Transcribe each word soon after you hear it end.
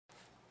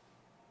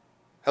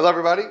Hello,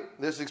 everybody.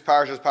 This week's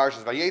parasha is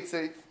Parashas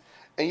Vayetze,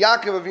 and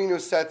Yaakov Avinu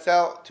sets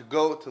out to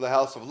go to the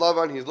house of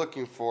Lavan. He's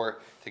looking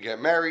to get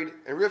married,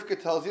 and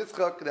Rivka tells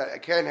Yitzchak that I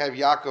can't have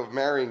Yaakov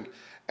marrying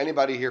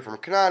anybody here from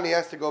Canaan. He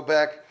has to go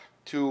back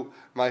to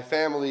my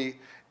family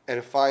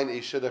and find a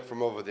shidduch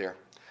from over there.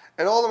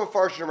 And all the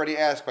Mefarshim already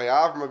asked by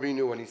Avram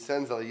Avinu when he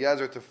sends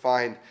Eliezer to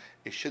find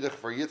a shidduch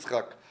for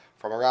Yitzchak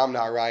from Aram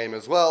Naharayim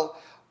as well.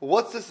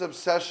 What's this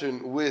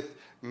obsession with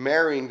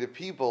marrying the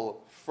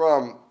people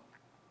from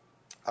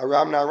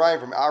Aram Naharayim,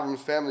 from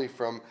Avram's family,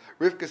 from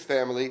Rivka's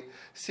family?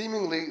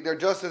 Seemingly, they're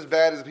just as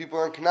bad as the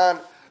people in Canaan.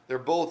 They're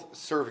both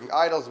serving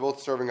idols, both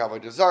serving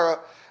Avodah Zarah.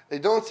 They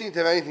don't seem to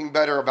have anything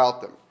better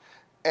about them.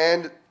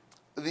 And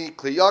the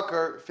Kli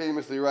Yakar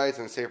famously writes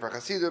in Sefer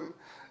Hasidim,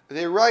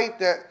 they write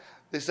that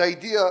this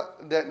idea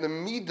that the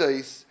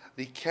midas,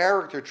 the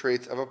character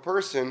traits of a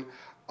person,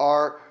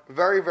 are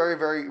very, very,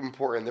 very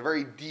important. They're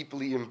very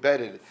deeply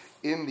embedded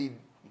in the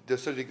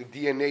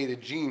DNA, the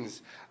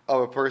genes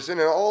of a person.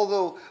 And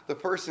although the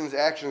person's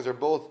actions are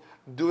both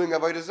doing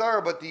Avodah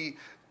Zarah, but the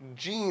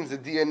genes, the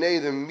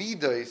DNA, the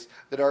midas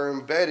that are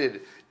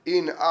embedded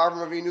in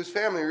Avram Avinu's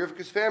family,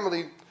 Rivka's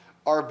family,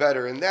 are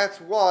better. And that's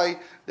why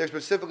they're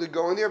specifically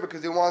going there,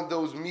 because they want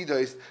those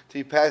midas to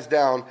be passed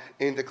down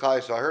into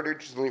Klal. So I heard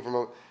interestingly from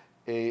one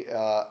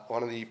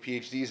of the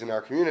PhDs in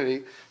our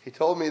community. He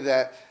told me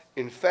that,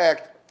 in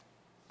fact,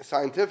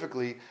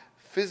 scientifically,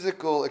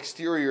 physical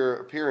exterior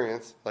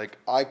appearance, like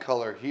eye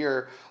color,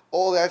 hair,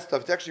 all that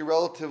stuff, it's actually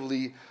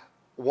relatively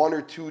one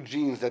or two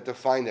genes that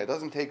define that. It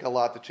doesn't take a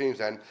lot to change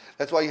that. And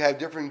that's why you have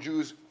different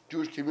Jewish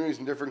communities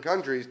in different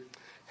countries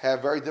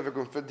have very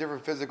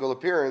different physical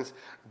appearance,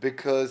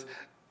 because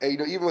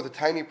even with a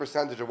tiny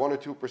percentage of 1 or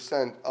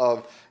 2%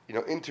 of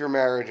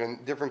intermarriage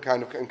and different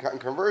kind of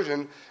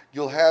conversion,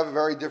 you'll have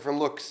very different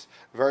looks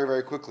very,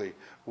 very quickly.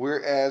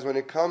 Whereas when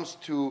it comes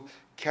to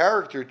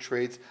character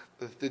traits,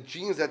 the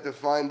genes that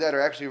define that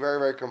are actually very,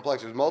 very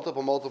complex. There's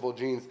multiple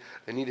genes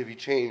that need to be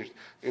changed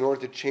in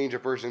order to change a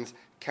person's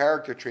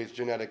character traits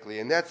genetically.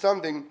 And that's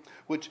something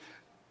which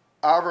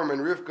Avram and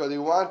Rivka, they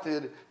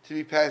wanted to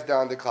be passed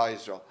down to Klal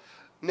Yisrael.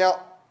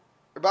 Now,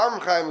 Rabbi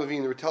Avram Chaim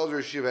Levine, the Rittelzer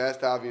Yeshiva, asked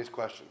the obvious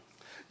question.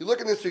 You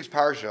look in this week's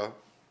parsha,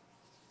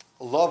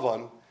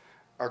 Lavan,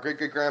 our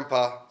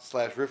great-great-grandpa /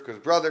 Rivka's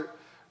brother,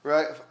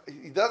 right?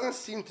 He doesn't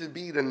seem to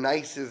be the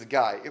nicest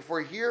guy. If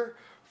we're here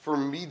for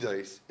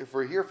midas, if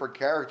we're here for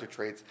character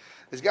traits,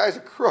 this guy's a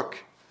crook.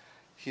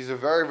 He's a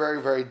very,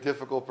 very, very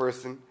difficult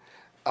person.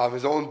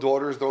 His own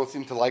daughters don't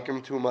seem to like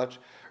him too much,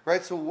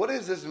 right? So what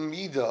is this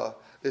midah,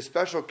 this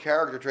special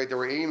character trait that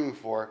we're aiming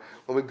for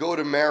when we go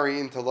to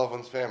marry into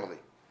Lavan's family?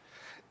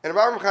 And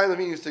Rabbi Chaim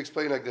Levine used to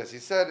explain like this. He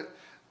said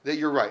that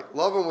you're right.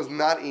 Lavan was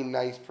not a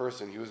nice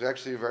person. He was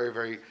actually a very,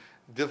 very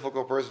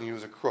difficult person. He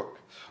was a crook.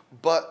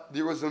 But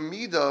there was a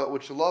midah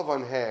which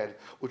Lavan had,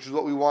 which is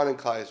what we want in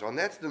Klal Yisrael, and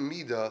that's the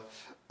midah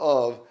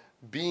of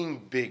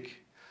being big.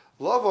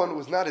 Lavan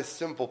was not a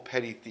simple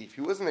petty thief.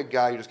 He wasn't a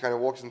guy who just kind of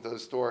walks into the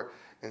store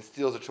and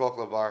steals a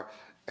chocolate bar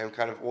and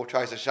kind of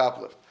tries to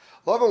shoplift.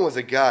 Lavan was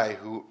a guy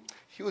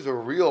he was a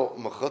real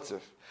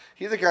mechutzif.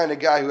 He's the kind of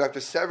guy who, after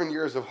 7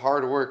 years of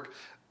hard work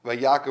by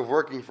Yaakov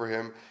working for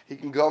him, he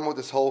can come with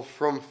this whole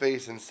frum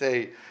face and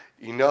say,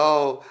 we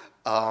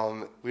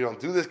don't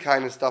do this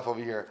kind of stuff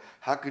over here.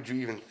 How could you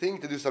even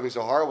think to do something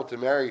so horrible, to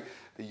marry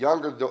the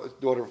younger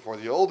daughter before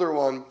the older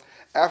one?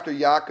 After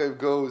Yaakov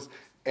goes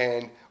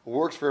and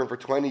works for him for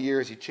 20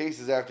 years, he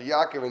chases after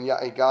Yaakov,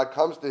 and God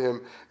comes to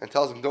him and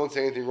tells him, don't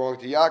say anything wrong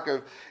to Yaakov,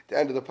 at the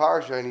end of the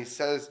parasha, and he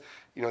says,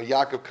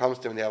 Yaakov comes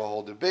to him, and they have a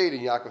whole debate,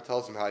 and Yaakov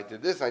tells him how I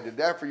did this, I did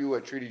that for you,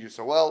 I treated you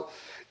so well.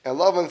 And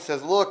Lavan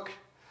says, look,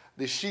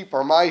 the sheep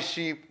are my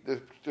sheep,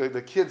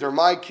 the kids are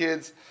my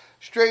kids.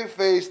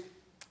 Straight-faced,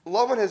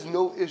 Lavan has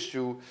no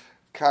issue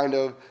kind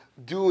of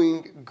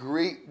doing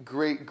great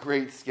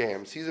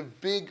scams. He's a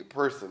big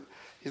person.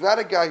 He's not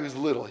a guy who's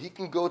little. He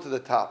can go to the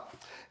top.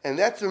 And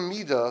that's a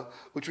midah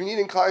which we need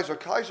in Klal Yisrael.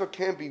 Klal Yisrael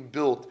can't be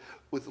built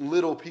with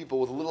little people,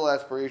 with little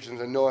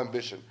aspirations and no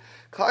ambition.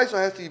 Klal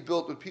Yisrael has to be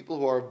built with people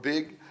who are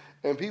big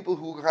and people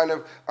who kind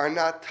of are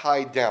not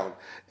tied down.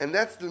 And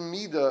that's the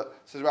midah,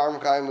 says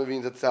Avram Chaim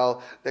Levine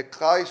Zatzal, that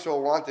Klal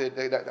Yisrael wanted,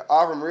 that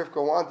Avram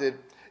Rivka wanted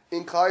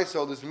in Klal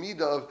Yisrael, this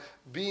midah of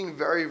being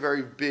very,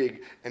 very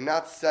big and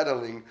not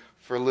settling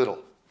for little.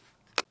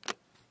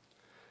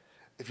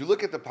 If you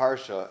look at the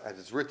parsha as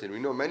it's written, we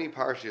know many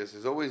parshas,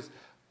 there's always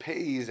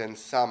peis and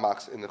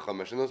samachs in the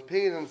Chumash. And those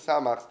peis and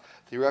samachs,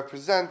 they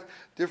represent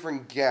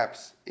different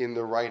gaps in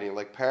the writing,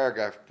 like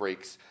paragraph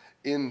breaks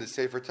in the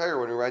Sefer Torah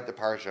when we write the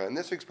parsha. In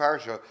this week's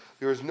parsha,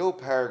 there is no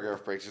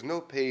paragraph breaks, there's no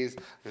peis,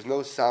 there's no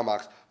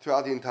samachs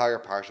throughout the entire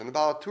parsha. And the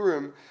Baal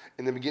Turim,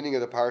 in the beginning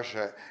of the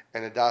parsha,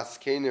 and the Das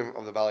Kenim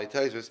of the Balei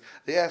Tosfos,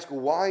 they ask,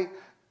 why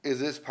is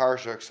this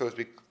parsha, so to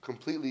speak,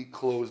 completely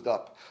closed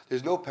up?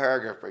 There's no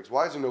paragraph breaks.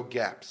 Why is there no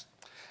gaps?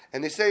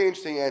 And they say an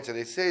interesting answer.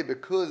 They say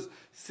because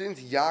since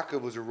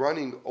Yaakov was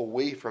running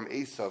away from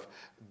Esav,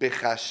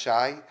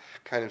 bechashai,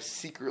 kind of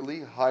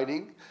secretly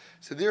hiding,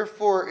 so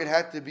therefore it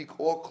had to be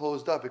all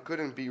closed up. It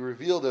couldn't be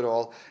revealed at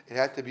all. It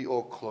had to be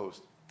all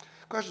closed.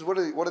 question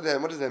is, what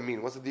does that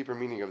mean? What's the deeper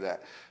meaning of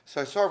that?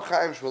 So I saw Reb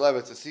Chaim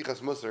Shmulevitz, a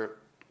Sichas Musar.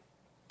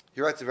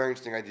 He writes a very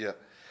interesting idea.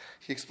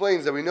 He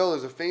explains that we know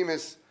there's a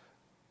famous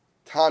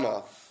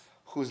Tana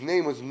whose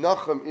name was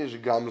Nachum Ish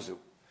Gamzu.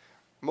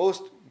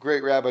 Most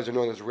great rabbis are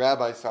known as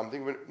Rabbi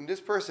something, but this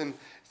person,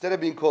 instead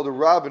of being called a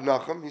Rab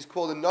Nachum, he's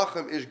called a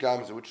Nachum Ish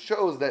Gamzu, which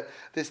shows that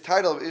this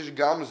title of Ish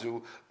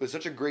Gamzu was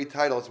such a great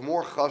title. It's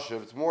more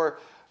chashuv, it's more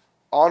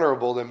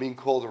honorable than being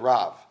called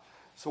Rav.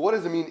 So what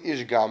does it mean,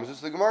 Ish Gamzu?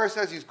 So the Gemara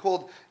says he's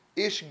called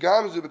Ish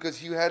Gamzu because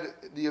he had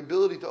the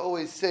ability to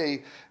always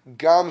say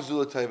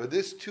Gamzu L'Taiva.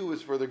 This too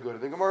is for the good.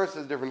 And the Gemara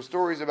says different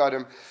stories about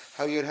him,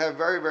 how he would have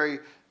very, very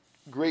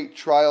great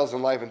trials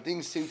in life, and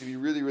things seemed to be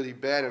really, really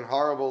bad and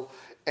horrible.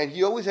 And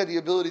he always had the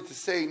ability to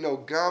say, no,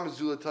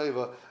 Gamzu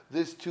L'Taiva,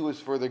 this too is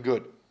for the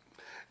good.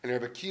 And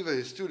Rebbe Kiva,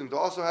 his student,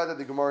 also had that.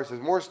 The Gemara says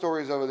more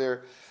stories over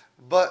there.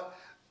 But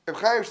Reb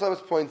Chaim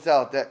Shmulevitz points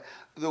out that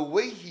the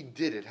way he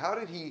did it, how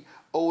did he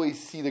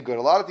always see the good?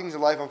 A lot of things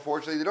in life,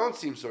 unfortunately, they don't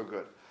seem so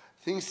good.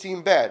 Things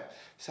seem bad.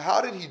 So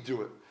how did he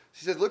do it?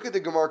 He says, look at the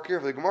Gemara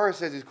carefully. The Gemara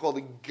says he's called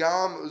the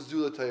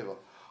Gamzu L'Taiva.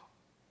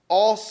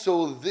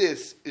 Also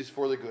this is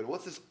for the good.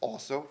 What's this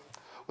also?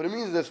 What it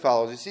means is as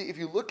follows. You see, if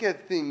you look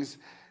at things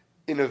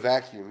in a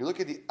vacuum, you look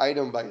at the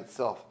item by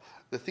itself,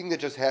 the thing that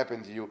just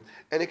happened to you,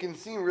 and it can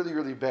seem really,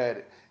 really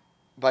bad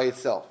by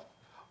itself.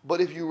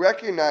 But if you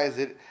recognize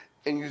it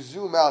and you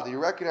zoom out, you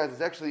recognize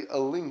it's actually a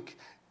link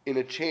in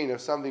a chain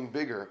of something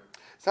bigger.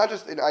 It's not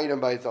just an item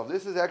by itself.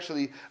 This is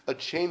actually a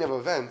chain of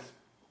events.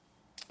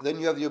 Then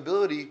you have the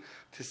ability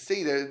to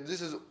say that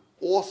this is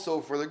also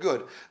for the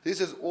good.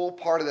 This is all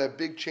part of that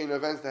big chain of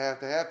events that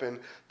have to happen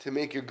to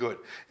make it good.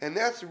 And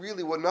that's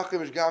really what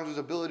Nachum Ish Gamzu's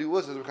ability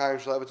was as Reb Chaim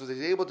Shmulevitz, was he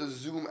was able to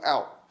zoom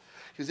out.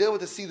 He was able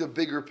to see the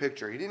bigger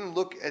picture. He didn't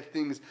look at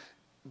things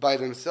by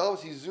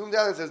themselves. He zoomed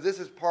out and says this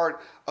is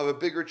part of a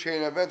bigger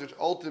chain of events which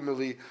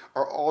ultimately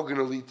are all going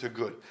to lead to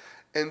good.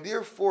 And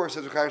therefore,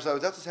 says Reb Chaim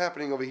Shmulevitz, that's what's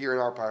happening over here in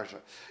our parsha.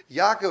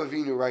 Yaakov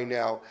Avinu right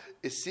now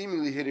is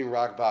seemingly hitting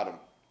rock bottom.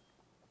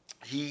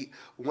 He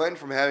went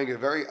from having a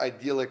very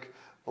idyllic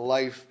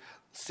life,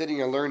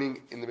 sitting and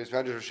learning in the Beis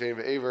Medrash of Shem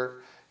Ve'ever,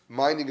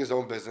 minding his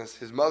own business.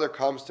 His mother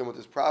comes to him with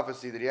this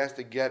prophecy that he has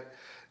to get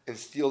and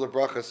steal the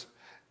brachas.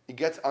 He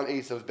gets on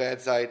Esav's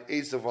bad side.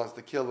 Esav wants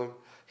to kill him.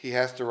 He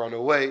has to run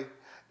away.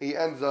 He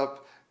ends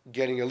up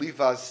getting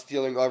Eliphaz,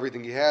 stealing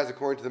everything he has.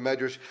 According to the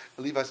Medrash,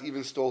 Eliphaz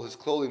even stole his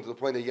clothing to the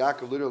point that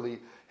Yaakov literally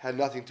had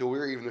nothing to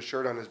wear, even the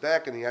shirt on his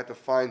back, and he had to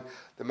find,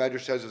 the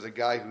Medrash says, was a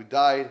guy who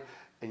died,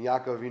 and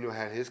Yaakov Avinu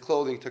had his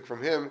clothing, took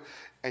from him,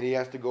 and he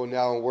has to go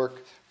now and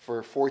work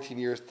for 14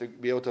 years to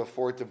be able to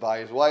afford to buy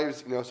his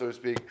wives, so to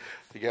speak,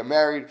 to get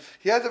married.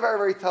 He has a very,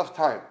 very tough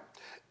time.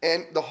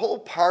 And the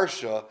whole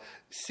parsha,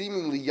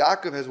 seemingly,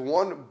 Yaakov has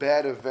one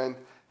bad event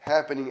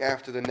happening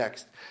after the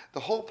next. The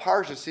whole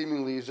parsha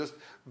seemingly is just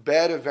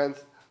bad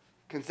events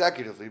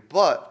consecutively.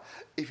 But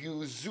if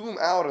you zoom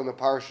out on the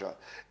parsha,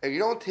 and you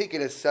don't take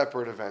it as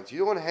separate events,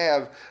 you don't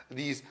have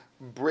these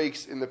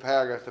breaks in the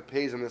paragraphs, the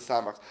pays and the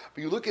samachs,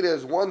 but you look at it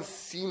as one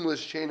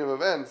seamless chain of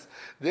events,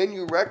 then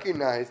you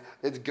recognize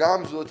it's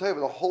Gamzu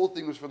L'Taiva, the whole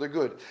thing was for the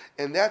good.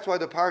 And that's why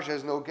the parsha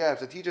has no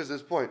gaps. It teaches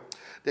this point,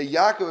 that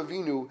Yaakov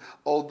Avinu,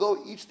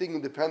 although each thing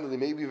independently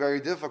may be very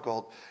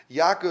difficult,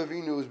 Yaakov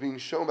Avinu is being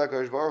shown by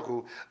Kadosh Baruch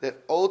Hu that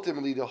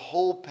ultimately the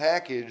whole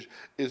package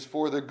is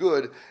for the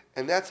good.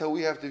 And that's how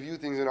we have to view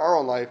things in our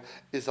own life,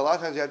 is a lot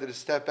of times you have to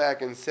just step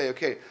back and say,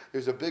 okay,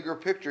 there's a bigger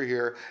picture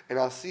here, and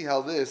I'll see how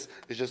this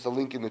is just a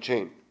link in the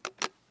chain.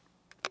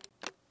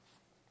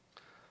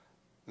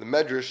 The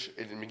Medrash,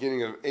 in the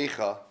beginning of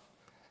Eicha,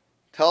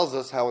 tells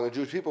us how when the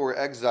Jewish people were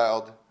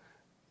exiled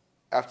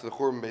after the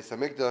Churban Beis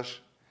HaMikdash,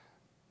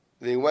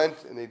 they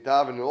went and they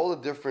davened, and all the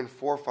different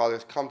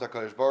forefathers come to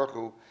HaKadosh Baruch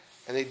Hu,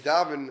 and they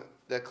davened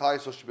that Klal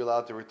Yisrael should be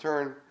allowed to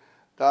return,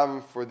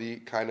 daven for the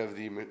kind of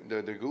the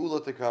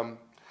Geula to come.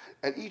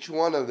 And each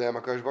one of them,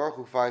 HaKadosh Baruch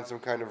Hu finds some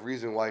kind of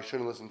reason why he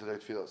shouldn't listen to their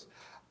tefillos.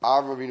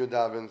 Avram Avinu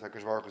davens,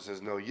 HaKadosh Baruch Hu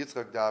says no.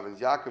 Yitzchak davens,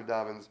 Yaakov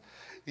davens.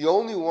 The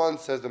only one,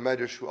 says the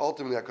Medrash, who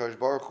ultimately HaKadosh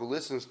Baruch Hu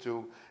listens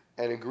to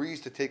and agrees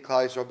to take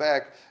Klal Yisrael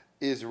back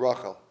is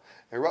Rachel.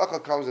 And Rachel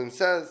comes and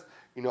says,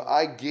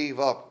 I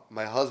gave up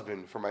my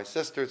husband for my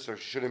sister, so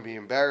she shouldn't be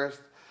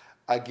embarrassed.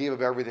 I gave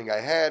up everything I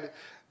had.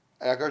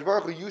 And HaKadosh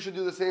Baruch Hu, you should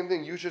do the same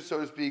thing. You should,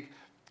 so to speak,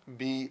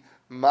 be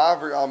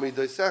Maver al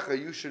Midaisecha.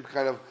 You should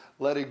kind of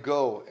let it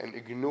go and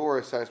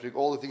ignore, so to speak,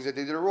 all the things that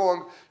they did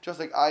wrong,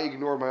 just like I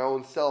ignored my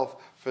own self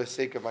for the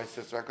sake of my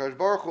sister. HaKadosh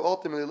Baruch Hu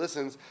ultimately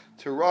listens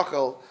to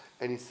Rachel,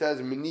 and he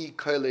says, Mini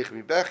kailech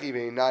mibechi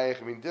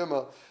ve'inayech min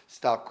dima.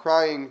 Stop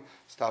crying,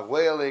 stop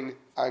wailing.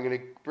 I'm going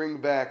to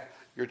bring back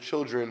your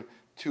children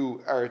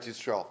to Eretz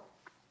Yisrael.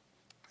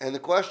 And the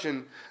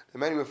question that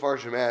many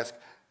Mefarshim ask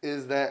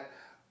is that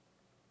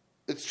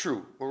it's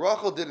true. What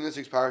Rachel did in this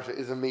week's parasha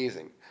is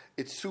amazing.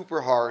 It's super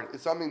hard.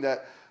 It's something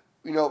that,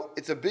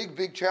 it's a big,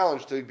 big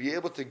challenge to be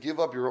able to give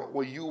up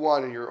what you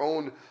want and your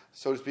own,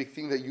 so to speak,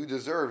 thing that you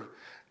deserve,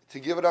 to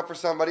give it up for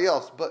somebody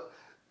else. But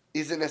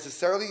is it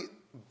necessarily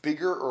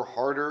bigger or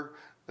harder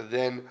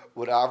than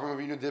what Avraham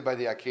Avinu did by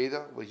the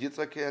Akedah, what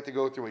Yitzchak had to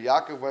go through, what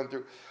Yaakov went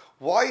through?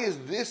 Why is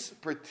this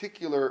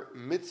particular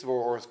mitzvah,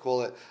 or let's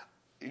call it,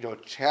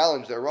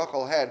 challenge that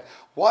Rachel had,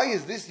 why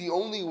is this the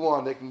only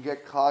one that can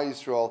get Klal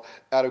Yisrael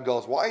out of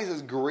Galus? Why is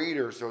this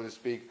greater, so to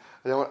speak,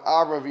 than what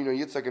Avraham Avinu,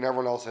 Yitzchak, and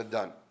everyone else had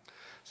done?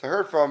 So I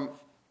heard from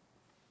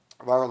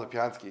Maran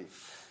Lipyansky.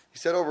 He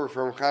said over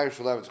from Chaim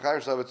Shulevitz. Chaim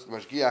Shulevitz, the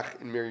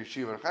Mashgiach in Mir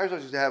Yeshiva. And Chaim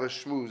Shulevitz used to have a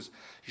shmooze.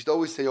 He used to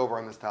always say over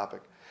on this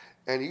topic.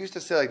 And he used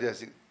to say like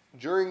this.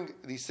 During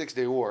the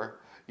 6-Day War,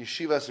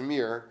 Yeshivas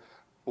Mir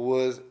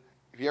was,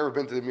 if you've ever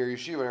been to the Mir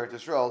Yeshiva in Eretz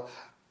Yisrael,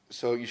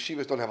 so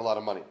yeshivas don't have a lot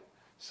of money.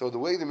 So the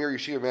way the Mir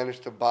Yeshiva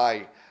managed to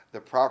buy the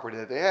property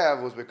that they have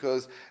was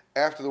because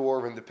after the War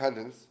of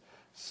Independence,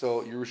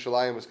 so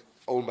Yerushalayim was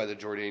owned by the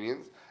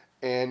Jordanians,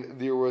 and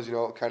there was,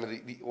 kind of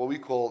the what we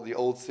call the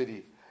Old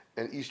City,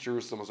 and East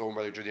Jerusalem was owned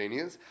by the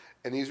Jordanians,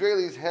 and the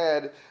Israelis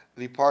had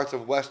the parts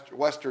of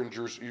Western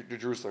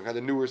Jerusalem, kind of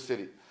the newer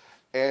city.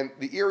 And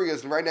the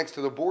areas right next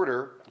to the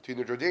border between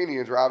the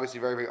Jordanians were obviously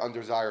very, very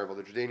undesirable.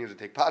 The Jordanians would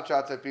take pot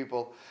shots at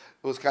people.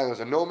 It was kind of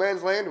a no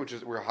man's land, which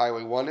is where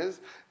Highway 1 is.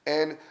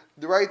 And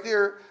right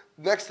there,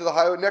 next to the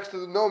highway, next to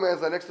the no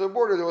man's land, next to the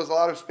border, there was a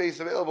lot of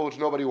space available, which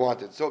nobody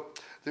wanted. So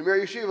the Mir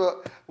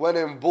Yeshiva went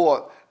and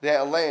bought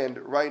that land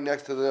right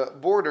next to the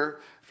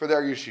border for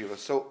their yeshiva.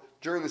 So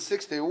during the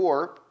 6-Day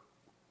War,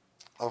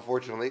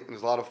 unfortunately, and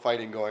there's a lot of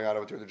fighting going on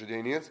between the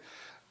Jordanians,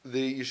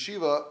 the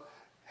yeshiva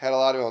had a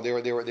lot of,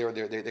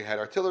 they had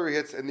artillery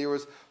hits, and there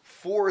was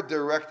 4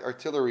 direct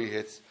artillery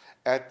hits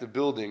at the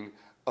building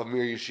of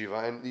Mir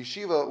Yeshiva. And the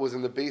yeshiva was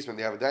in the basement.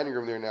 They have a dining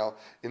room there now.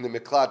 In the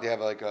Miklat, they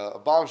have like a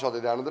bomb shelter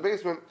down in the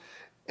basement.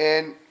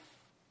 And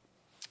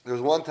there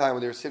was one time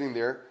when they were sitting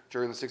there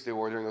during the 6-Day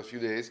War, during those few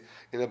days,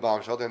 in the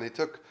bomb shelter, and they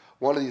took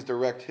one of these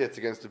direct hits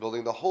against the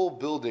building. The whole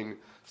building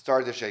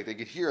started to shake. They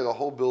could hear the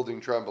whole building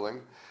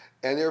trembling.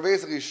 And they were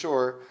basically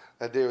sure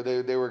that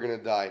they were going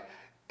to die.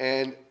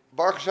 And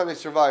Baruch Hashem, they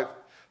survived.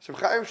 So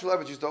Chaim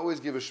Shulevitz used to always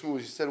give a shmooze.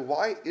 He said,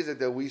 why is it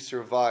that we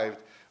survived?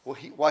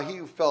 Why he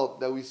felt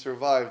that we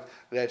survived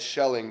that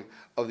shelling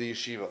of the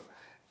yeshiva.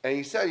 And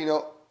he said,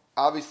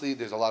 obviously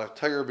there's a lot of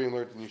Torah being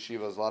learned in yeshiva,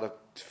 there's a lot of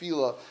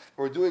tefillah,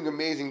 we're doing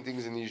amazing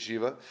things in the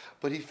yeshiva,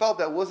 but he felt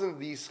that wasn't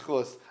the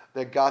schus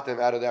that got them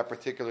out of that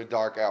particular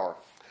dark hour.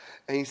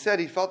 And he said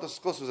he felt the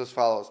schus was as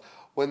follows.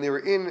 When they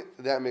were in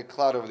that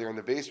miklat over there, in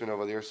the basement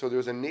over there, so there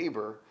was a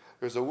neighbor,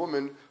 there's a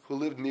woman who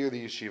lived near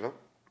the yeshiva,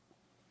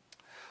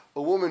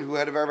 a woman who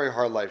had a very, very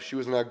hard life. She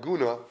was an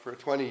aguna for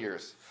 20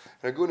 years.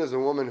 An aguna is a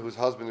woman whose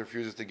husband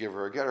refuses to give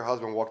her a get. Her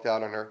husband walked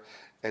out on her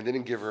and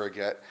didn't give her a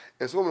get.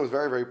 And this woman was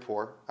very, very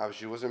poor.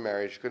 Obviously, she wasn't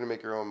married. She couldn't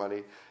make her own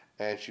money.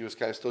 And she was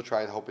kind of still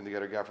trying, hoping to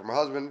get a get from her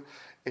husband.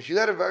 And she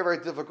led a very, very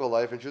difficult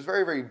life. And she was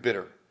very, very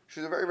bitter. She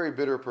was a very, very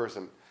bitter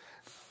person.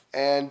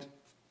 And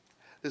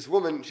this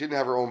woman, she didn't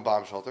have her own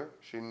bomb shelter.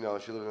 She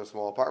lived in a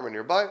small apartment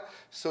nearby.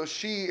 So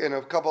she and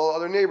a couple of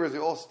other neighbors, they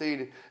all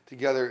stayed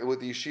together with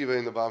the yeshiva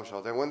in the bomb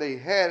shelter. And when they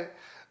had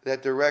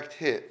that direct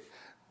hit,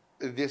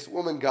 this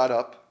woman got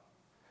up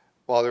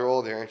while they were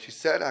all there, and she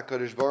said,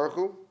 HaKadosh Baruch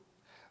Hu,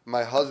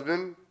 my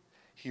husband,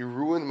 he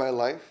ruined my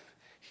life.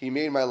 He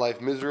made my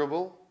life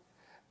miserable,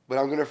 but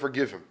I'm going to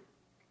forgive him.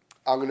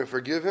 I'm going to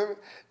forgive him,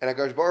 and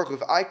HaKadosh Baruch Hu,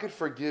 if I could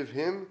forgive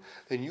him,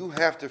 then you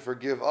have to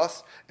forgive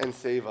us and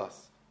save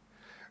us.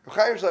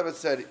 Chaim Shulevitz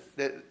said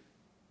that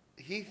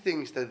he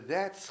thinks that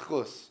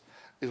schus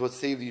is what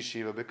saved the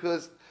yeshiva,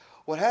 because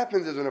what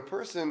happens is when a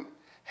person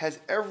has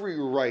every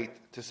right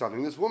to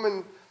something. This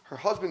woman, her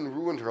husband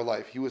ruined her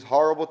life. He was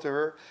horrible to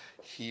her.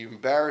 He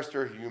embarrassed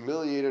her. He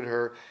humiliated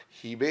her.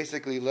 He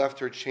basically left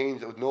her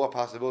chained with no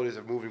possibilities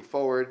of moving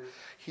forward.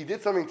 He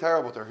did something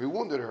terrible to her. He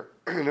wounded her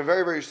in a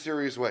very, very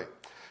serious way.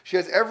 She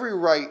has every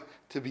right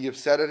to be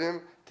upset at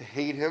him, to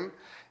hate him,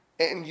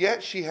 and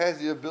yet she has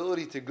the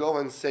ability to go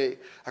and say,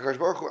 HaKadosh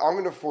Baruch Hu, I'm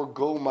going to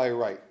forego my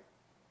right.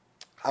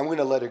 I'm going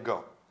to let it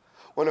go.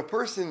 When a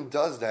person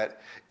does that,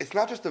 it's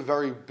not just a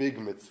very big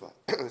mitzvah.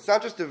 It's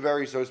not just a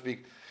very, so to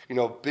speak,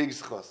 big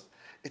schus.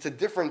 It's a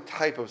different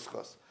type of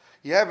schus.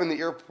 You have in the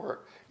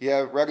airport, you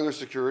have regular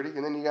security,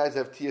 and then you guys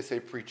have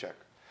TSA pre-check.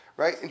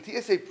 Right? In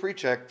TSA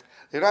pre-check,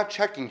 they're not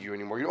checking you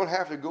anymore. You don't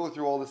have to go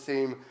through all the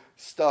same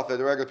stuff that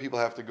the regular people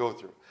have to go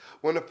through.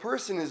 When a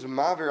person is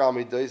mavir al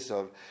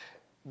midaisav,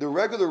 the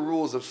regular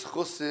rules of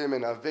schusim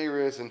and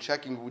averis and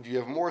checking, would you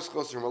have more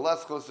schusim or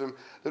less schusim,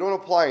 they don't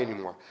apply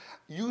anymore.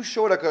 You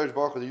showed HaKadosh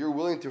Baruch Hu that you're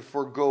willing to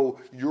forego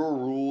your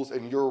rules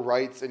and your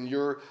rights and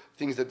your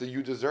things that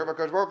you deserve.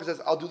 HaKadosh Baruch Hu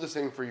says, I'll do the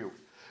same for you.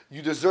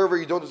 You deserve it,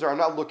 you don't deserve it. I'm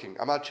not looking.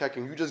 I'm not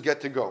checking. You just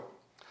get to go.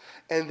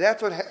 And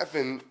that's what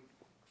happened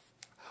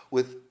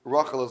with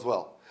Rachel as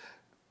well.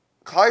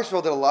 Klal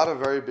Yisrael did a lot of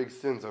very big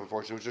sins,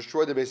 unfortunately, which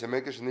destroyed the Beis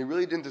HaMikdash, and they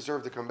really didn't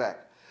deserve to come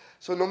back.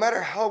 So no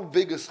matter how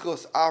big a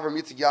schus Avram,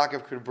 Yitzchak,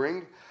 Yaakov could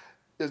bring,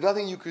 there's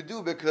nothing you could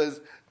do because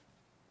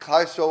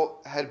Klal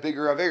Yisrael had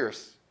bigger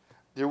averis.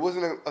 There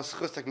wasn't a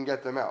schus that can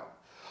get them out.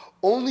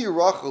 Only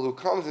Rachel, who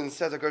comes and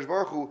says, HaKadosh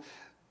Baruch Hu,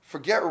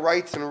 forget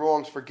rights and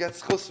wrongs, forget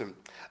schusim.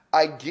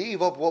 I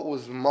gave up what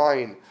was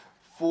mine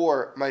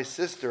for my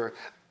sister.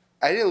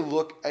 I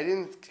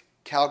didn't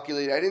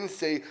calculated. I didn't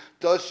say,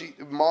 does she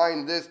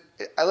mind this?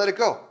 I let it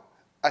go.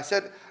 I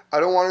said, I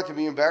don't want her to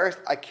be embarrassed.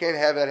 I can't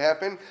have that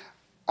happen.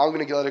 I'm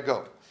going to let it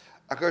go.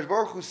 HaKadosh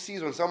Baruch Hu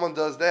sees when someone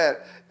does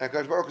that, and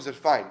HaKadosh Baruch Hu said,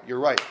 fine, you're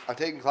right. I'm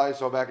taking Klal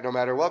Yisrael back no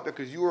matter what,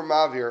 because you were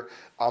Mavir,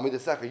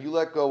 Amidasecha. You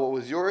let go what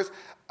was yours,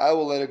 I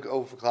will let it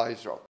go for Klal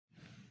Yisrael.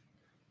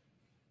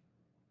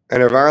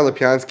 And Rav Aaron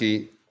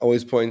Lipyansky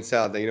always points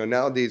out that,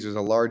 nowadays there's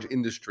a large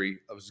industry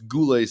of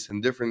sgules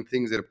and different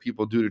things that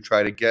people do to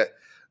try to get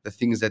the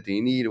things that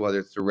they need, whether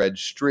it's the red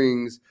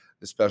strings,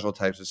 the special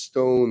types of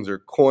stones or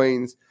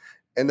coins.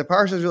 And the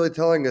parsha is really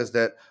telling us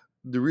that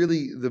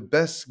the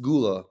best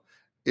gula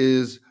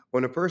is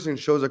when a person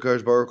shows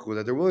HaKadosh Baruch Hu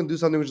that they're willing to do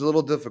something which is a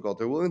little difficult.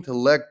 They're willing to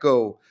let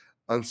go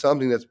on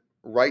something that's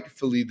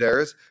rightfully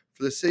theirs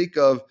for the sake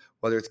of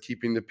whether it's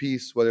keeping the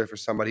peace, whether for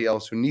somebody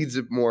else who needs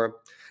it more.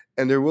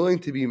 And they're willing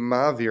to be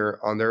mavir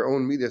on their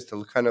own midas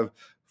to kind of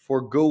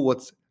forego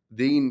what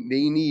they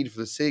need for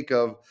the sake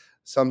of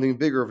something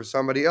bigger for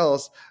somebody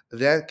else.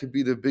 That could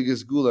be the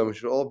biggest gula. We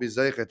should all be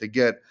zeichet to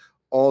get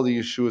all the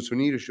Yeshuas who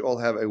need. We should all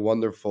have a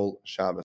wonderful Shabbos.